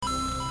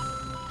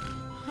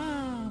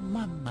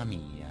Mamma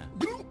mia.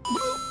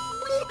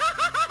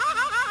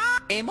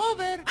 Game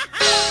over.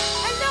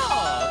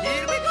 Hello,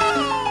 here we go.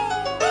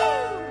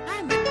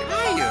 I'm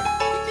tired.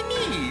 It's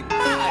me,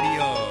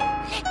 Mario.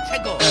 Let's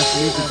go.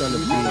 Music on the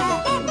beat.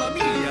 Mamma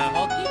mia,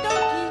 okie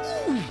dokie.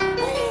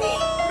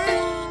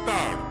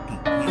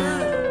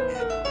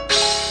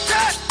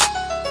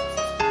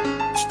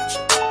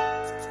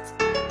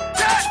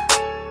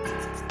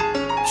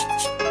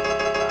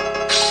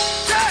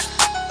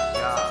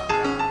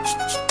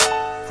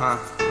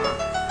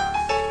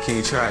 Can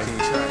you try?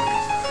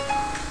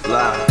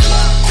 Live.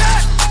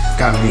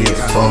 Got me a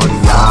 40,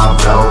 all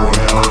blowin'.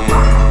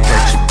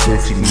 Got your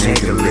goofy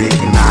nigga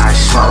lickin', I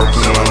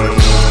smokin'.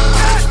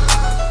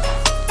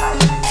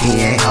 He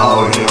ain't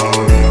holdin'.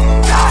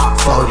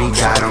 40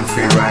 got him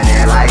free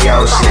runnin' like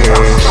Yoshi.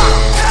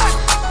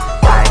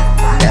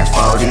 That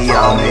 40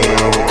 on me.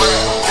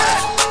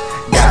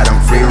 Got him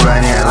free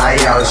runnin'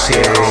 like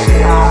Yoshi.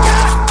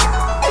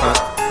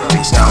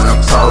 Bitch don't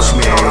approach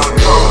me.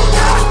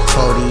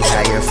 40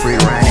 how you free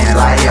running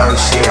like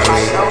Yoshi.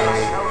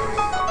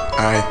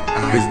 Ayy,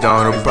 bitch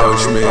don't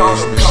approach me.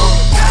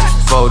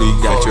 40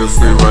 got you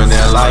free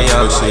running like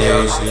Yoshi.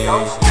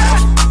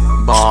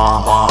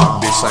 Ball,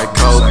 bitch like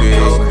Kobe.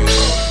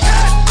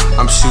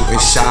 I'm shooting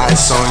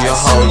shots on your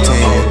whole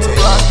team.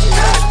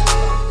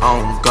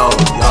 On go,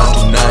 y'all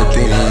do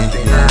nothing.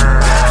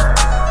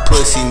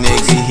 Pussy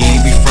nigga, he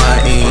be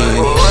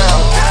frontin'.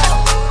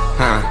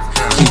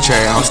 Keep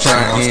tray, I'm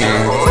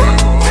stuntin'.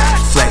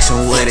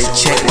 Flexin' with a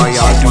check while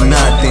y'all do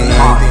nothing.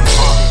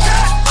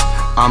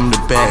 I'm the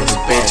best,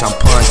 bitch, I'm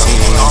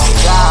punting.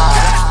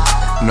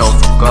 No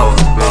fuck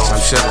over, bitch, I'm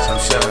shut.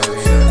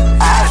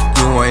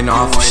 You ain't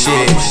off for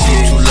shit,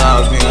 you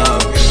love me.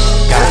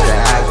 Got the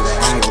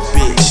average,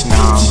 bitch,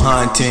 now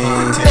I'm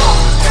hunting.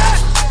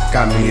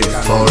 Got me a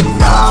 40,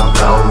 all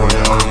blowin'.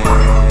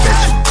 Bet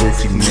you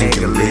goofy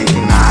nigga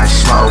lickin', I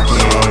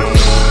smokin'.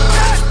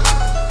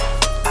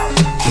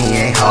 He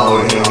ain't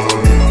holdin'.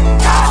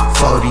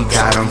 40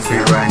 got him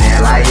free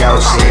running like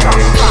Yoshi.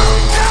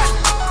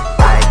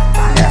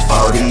 That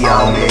 40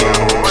 on me.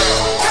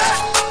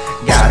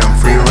 Got him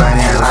free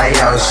running like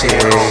Yoshi.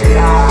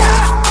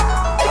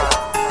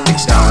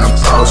 Bitch don't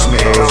approach me.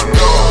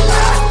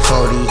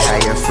 40 how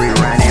you free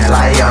running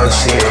like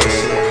Yoshi.